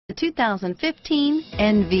The 2015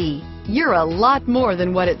 NV. You're a lot more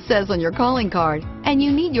than what it says on your calling card, and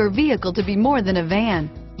you need your vehicle to be more than a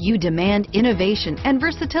van. You demand innovation and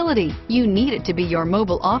versatility. You need it to be your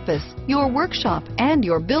mobile office, your workshop, and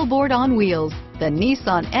your billboard on wheels. The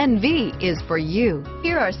Nissan NV is for you.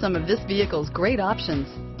 Here are some of this vehicle's great options: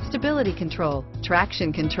 stability control,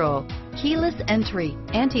 traction control, keyless entry,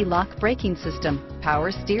 anti-lock braking system,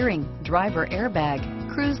 power steering, driver airbag,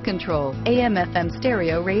 cruise control, AM/FM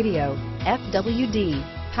stereo radio, FWD,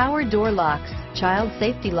 power door locks, child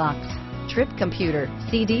safety locks, trip computer,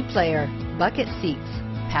 CD player, bucket seats,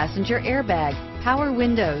 passenger airbag, power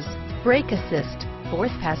windows, brake assist,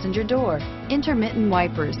 fourth passenger door, intermittent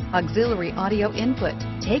wipers, auxiliary audio input.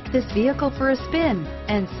 Take this vehicle for a spin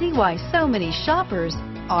and see why so many shoppers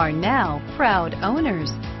are now proud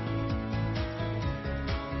owners.